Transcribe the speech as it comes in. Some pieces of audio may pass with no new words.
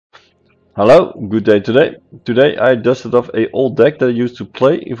Hello, good day today. Today I dusted off a old deck that I used to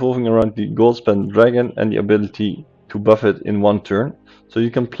play, evolving around the Goldspan dragon and the ability to buff it in one turn. So you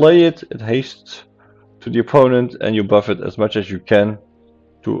can play it, it hastes to the opponent and you buff it as much as you can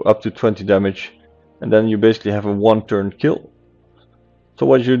to up to 20 damage. And then you basically have a one turn kill. So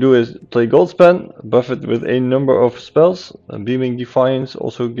what you do is play Goldspan, buff it with a number of spells. Beaming Defiance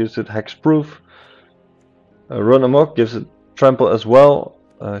also gives it Hexproof. Run Amok gives it trample as well.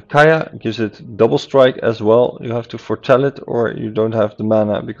 Kaya gives it double strike as well. You have to foretell it or you don't have the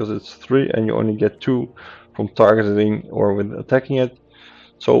mana because it's 3 and you only get 2 from targeting or with attacking it.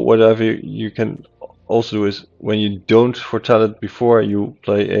 So whatever you can also do is when you don't foretell it before, you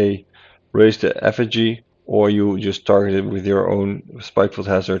play a raise the effigy or you just target it with your own Spikefoot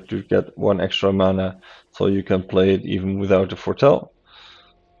Hazard to get 1 extra mana so you can play it even without a foretell.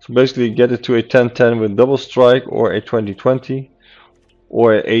 So basically get it to a 10-10 with double strike or a 20-20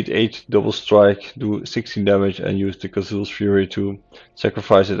 or a 8-8 double strike, do 16 damage and use the Gazul's Fury to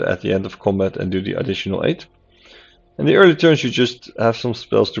sacrifice it at the end of combat and do the additional 8. In the early turns you just have some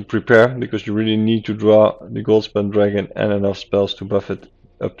spells to prepare because you really need to draw the Goldspan Dragon and enough spells to buff it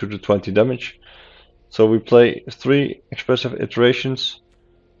up to the 20 damage. So we play 3 expressive iterations,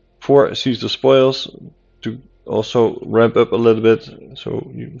 4 Seize the Spoils to also ramp up a little bit.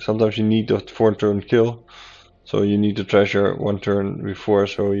 So sometimes you need a 4-turn kill. So you need to treasure 1 turn before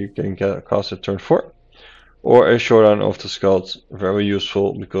so you can cast it turn 4. Or a showdown of the skulls, very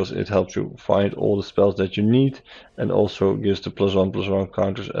useful because it helps you find all the spells that you need and also gives the +1/+1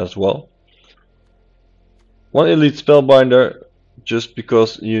 counters as well. 1 elite spellbinder, just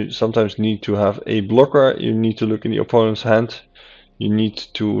because you sometimes need to have a blocker, you need to look in the opponent's hand, you need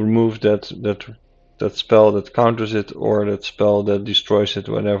to remove that spell that counters it or that spell that destroys it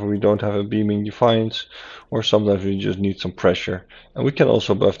whenever we don't have a Beaming Defiance, or sometimes we just need some pressure. And we can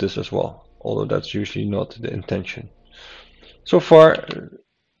also buff this as well, although that's usually not the intention. So far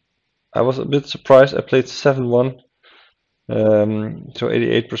I was a bit surprised. I played 7-1, so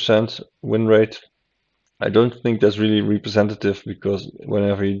 88% win rate. I don't think that's really representative because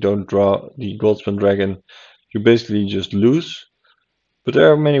whenever you don't draw the Goldspan Dragon you basically just lose. But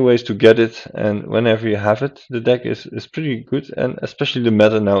there are many ways to get it, and whenever you have it, the deck is pretty good, and especially the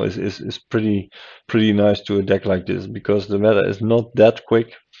meta now is pretty nice to a deck like this, because the meta is not that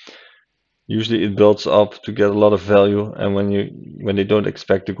quick. Usually it builds up to get a lot of value, and when they don't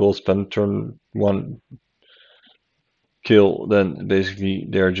expect the Goldspan turn 1 kill, then basically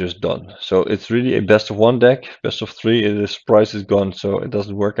they're just done. So it's really a best of 1 deck, best of 3, this price is gone, so it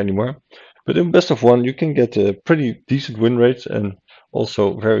doesn't work anymore. But in best of 1 you can get pretty decent win rates and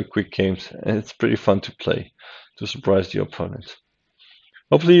also very quick games, and it's pretty fun to play to surprise the opponent.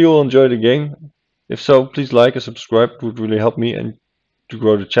 Hopefully you will enjoy the game. If so, please like and subscribe, it would really help me and to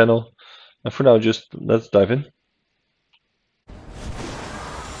grow the channel. And for now, just let's dive in.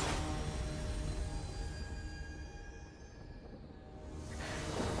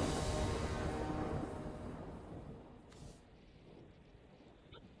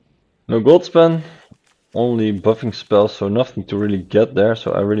 No Goldspan, only buffing spells, so nothing to really get there,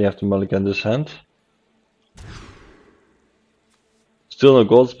 so I really have to mulligan this hand. Still no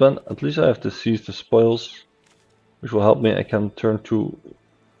Goldspan, at least I have to seize the spoils, which will help me. I can turn to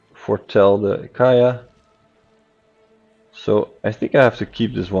foretell the Kaya. So I think I have to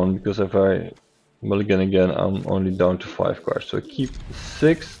keep this one, because if I mulligan again I'm only down to 5 cards. So keep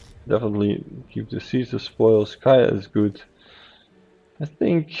 6, definitely keep the seize the spoils. Kaya is good. I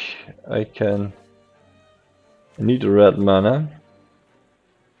think I need a red mana.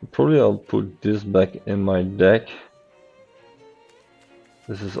 Probably I'll put this back in my deck.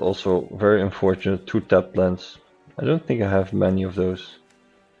 This is also very unfortunate, 2 tap lands. I don't think I have many of those.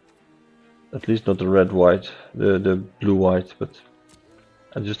 At least not the red-white, the blue-white, but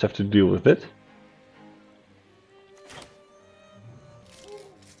I just have to deal with it.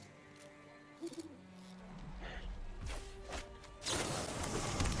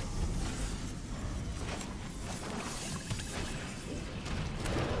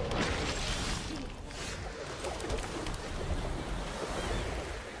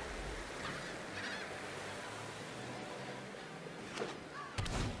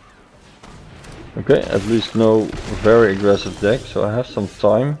 Okay, at least no very aggressive deck, so I have some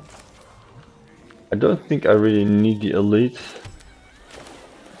time. I don't think I really need the elite,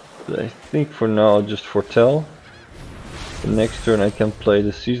 but I think for now I'll just foretell. The next turn I can play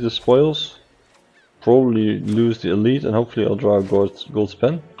the Seize the Spoils, probably lose the elite, and hopefully I'll draw a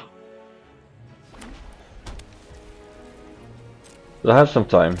Goldspan. But I have some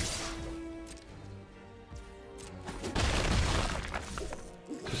time.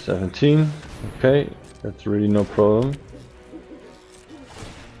 17. Okay, that's really no problem.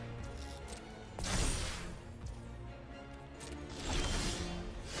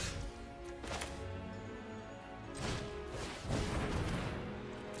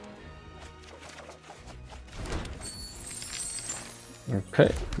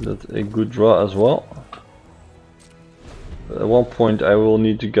 Okay, that's a good draw as well. At one point I will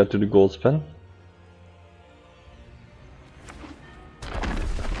need to get to the Goldspan.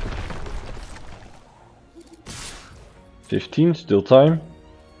 $15, still time.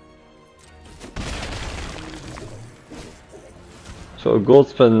 So a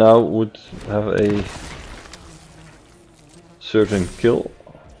Goldspan now would have a certain kill.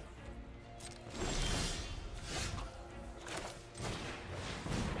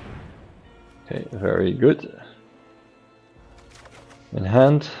 Okay, very good. In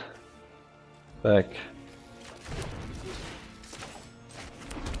hand, back.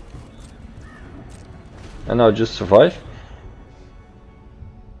 And now just survive.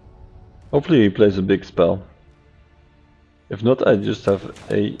 Hopefully he plays a big spell. If not, I just have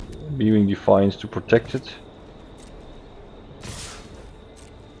a Beaming Defiance to protect it.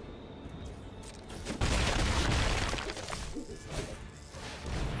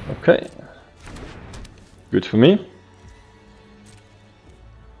 Okay. Good for me.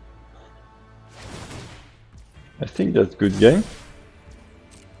 I think that's good game.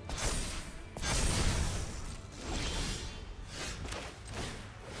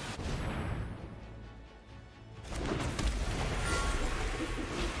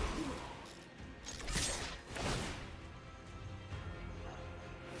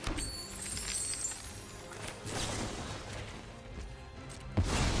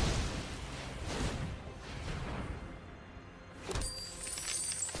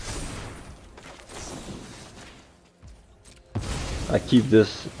 I keep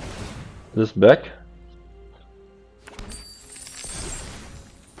this back.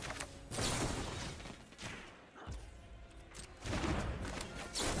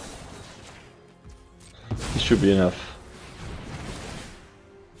 This should be enough.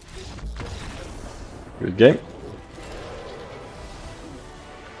 Good game.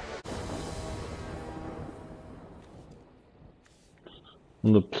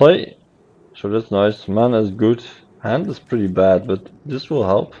 On the play, so that's nice. Mana is good. Hand is pretty bad, but this will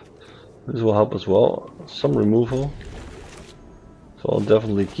help. This will help as well. Some removal. So I'll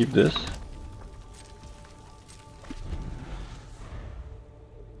definitely keep this.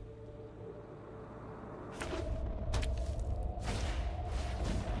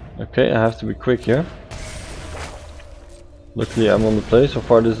 Okay, I have to be quick here. Luckily I'm on the play. So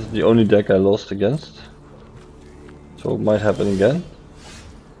far this is the only deck I lost against. So it might happen again.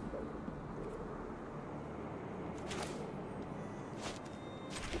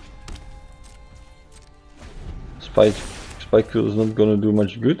 Spike is not gonna do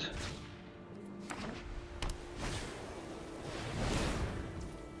much good.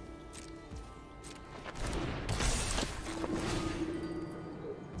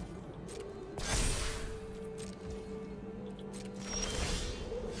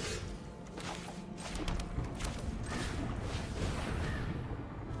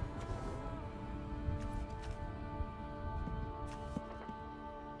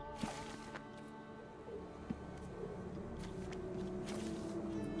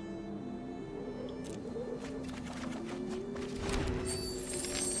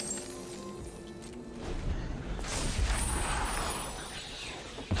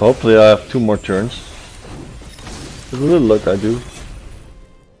 Hopefully I have 2 more turns. With a little luck I do.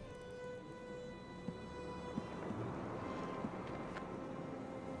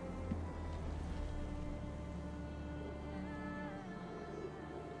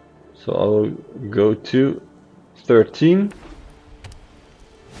 So I'll go to 13.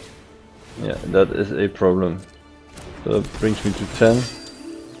 Yeah, that is a problem. So that brings me to 10.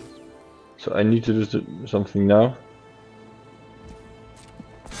 So I need to do something now.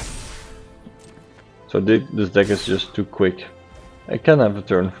 So this deck is just too quick. I can have a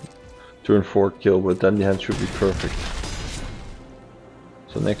turn 4 kill, but then the hand should be perfect.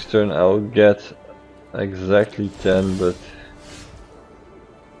 So next turn I'll get exactly 10, but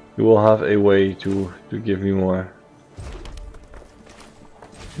you will have a way to give me more.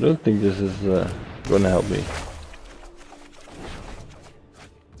 I don't think this is gonna help me.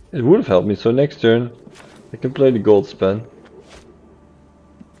 It would have helped me, so next turn I can play the Goldspan.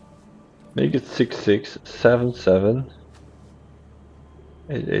 Make it 6/6, 7/7,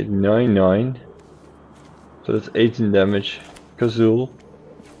 8/8, 9/9. So that's 18 damage. Kazul.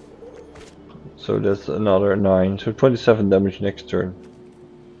 So that's another 9. So 27 damage next turn.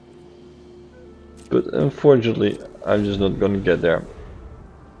 But unfortunately, I'm just not gonna get there.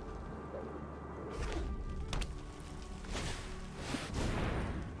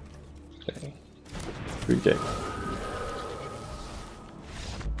 Okay. Good game.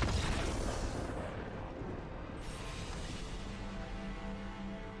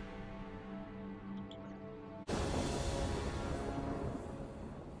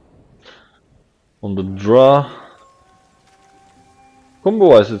 On the draw, combo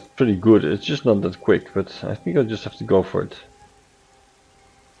wise it's pretty good, it's just not that quick, but I think I'll just have to go for it.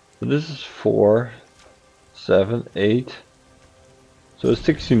 So this is 4, 7, 8, so it's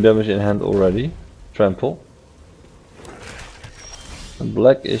 16 damage in hand already, trample. And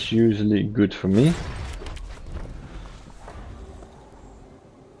black is usually good for me.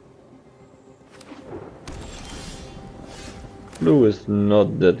 Blue is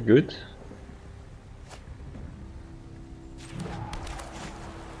not that good.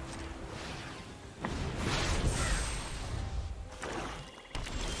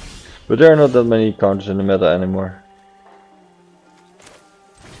 But there are not that many counters in the meta anymore.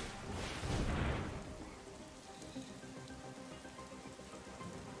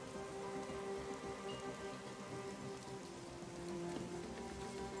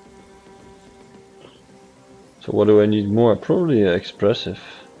 So what do I need more? Probably expressive.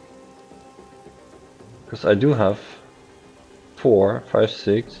 Because I do have 4, 5,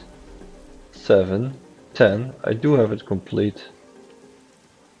 6, 7, 10. I do have it complete.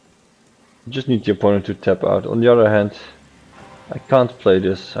 Just need the opponent to tap out. On the other hand, I can't play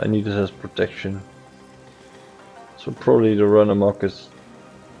this. I need this as protection. So probably the run amok is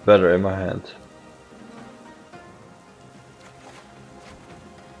better in my hand.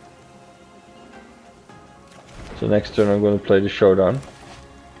 So next turn I'm going to play the showdown.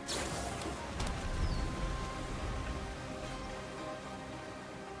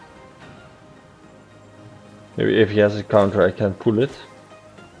 Maybe if he has a counter I can pull it.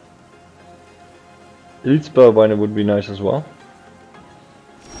 Elite Spellbinder would be nice as well.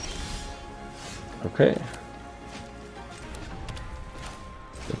 Okay.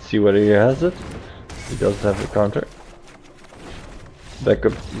 Let's see whether he has it. He does have a counter.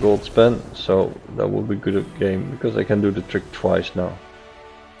 Backup Goldspan, so that will be good at game because I can do the trick twice now.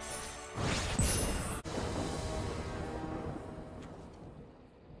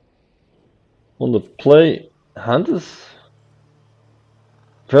 On the play, hand is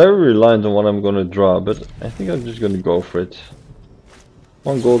very reliant on what I'm gonna draw, but I think I'm just gonna go for it.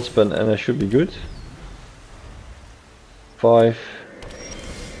 1 Goldspan and I should be good. 5,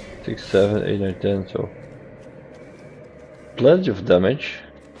 6, 7, 8, 9, 10, so plenty of damage.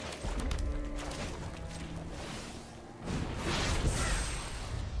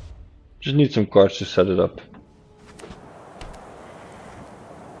 Just need some cards to set it up.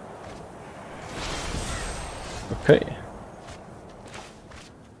 Okay.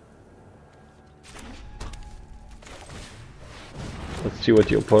 Let's see what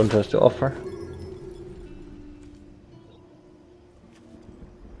the opponent has to offer.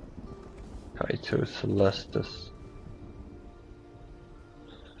 Kaito, Celestus.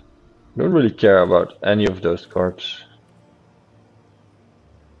 Don't really care about any of those cards.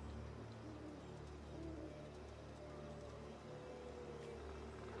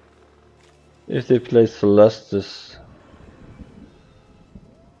 If they play Celestus,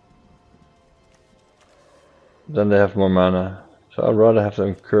 then they have more mana. So I'd rather have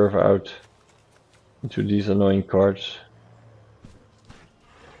them curve out into these annoying cards.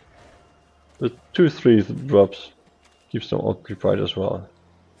 The 2/3 drops keeps them occupied as well.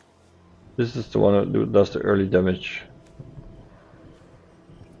 This is the one that does the early damage.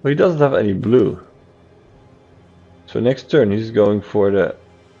 But he doesn't have any blue. So next turn he's going for the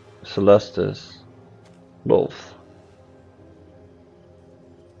Celestus. Both.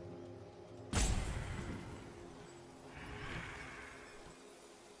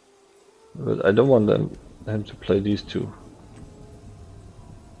 But I don't want him to play these two.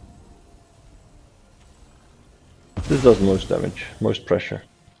 This does most damage, most pressure.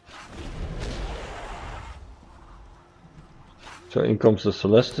 So in comes the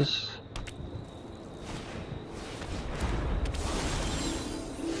Celestus.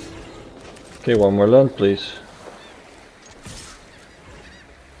 Okay, one more land please.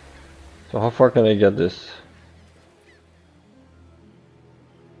 So how far can I get this?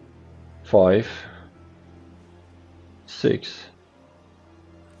 5, 6,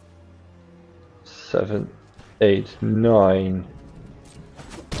 7, 8, 9.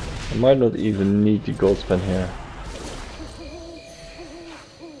 I might not even need the Goldspan here.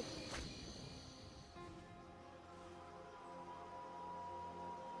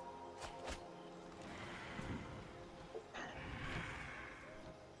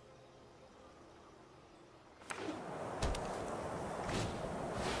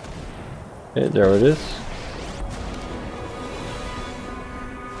 Okay, there it is.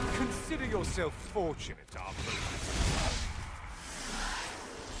 Consider yourself fortunate, Arthur.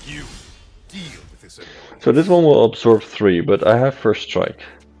 You deal with this annoyance. So this one will absorb 3, but I have first strike.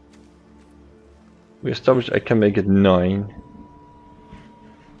 We established I can make it 9,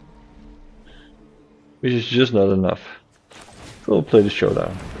 which is just not enough. So we'll play the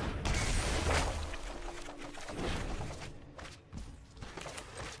showdown.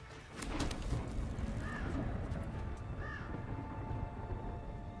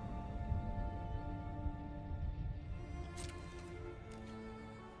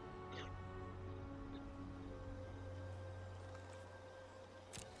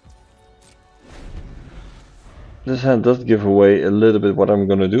 This hand does give away a little bit what I'm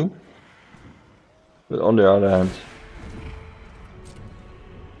gonna do, but on the other hand,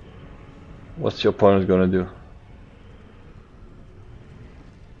 what's your opponent gonna do?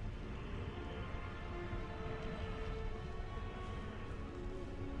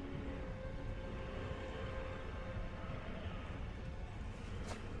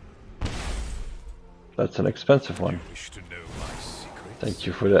 That's an expensive one. Wish to know my secrets? Thank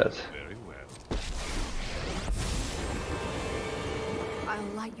you for that. Very well. I'll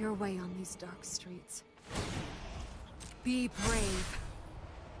light your way on these dark streets. Be brave.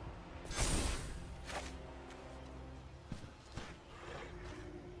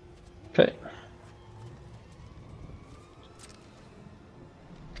 Okay.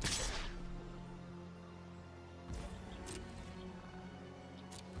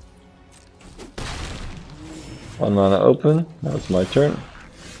 One mana open, now it's my turn.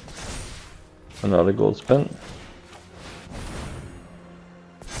 Another Goldspan.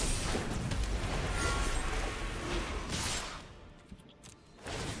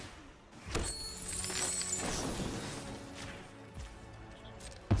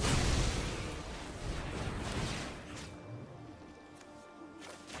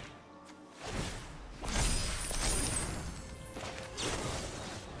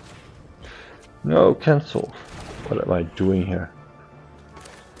 No, cancel. What am I doing here?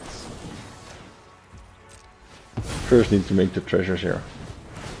 First need to make the treasures here.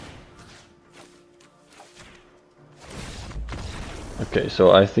 Okay,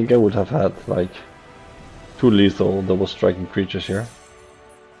 so I think I would have had like 2 lethal double striking creatures here.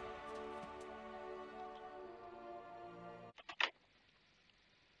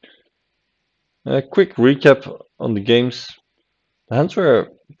 A quick recap on the games. The hands were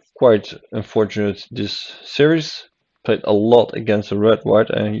quite unfortunate this series. Played a lot against the red-white,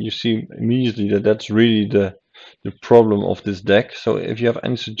 and you see immediately that that's really the problem of this deck. So if you have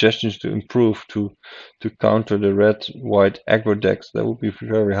any suggestions to improve to counter the red-white aggro decks, that would be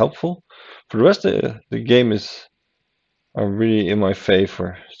very helpful. For the rest, the game are really in my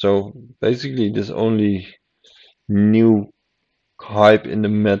favor. So basically, this only new hype in the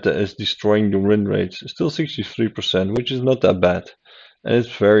meta is destroying the win rates. Still 63%, which is not that bad, and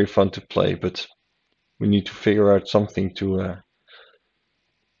it's very fun to play. But we need to figure out something to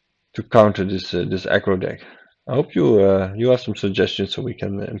counter this this aggro deck. I hope you you have some suggestions so we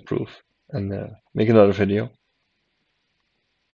can improve and make another video.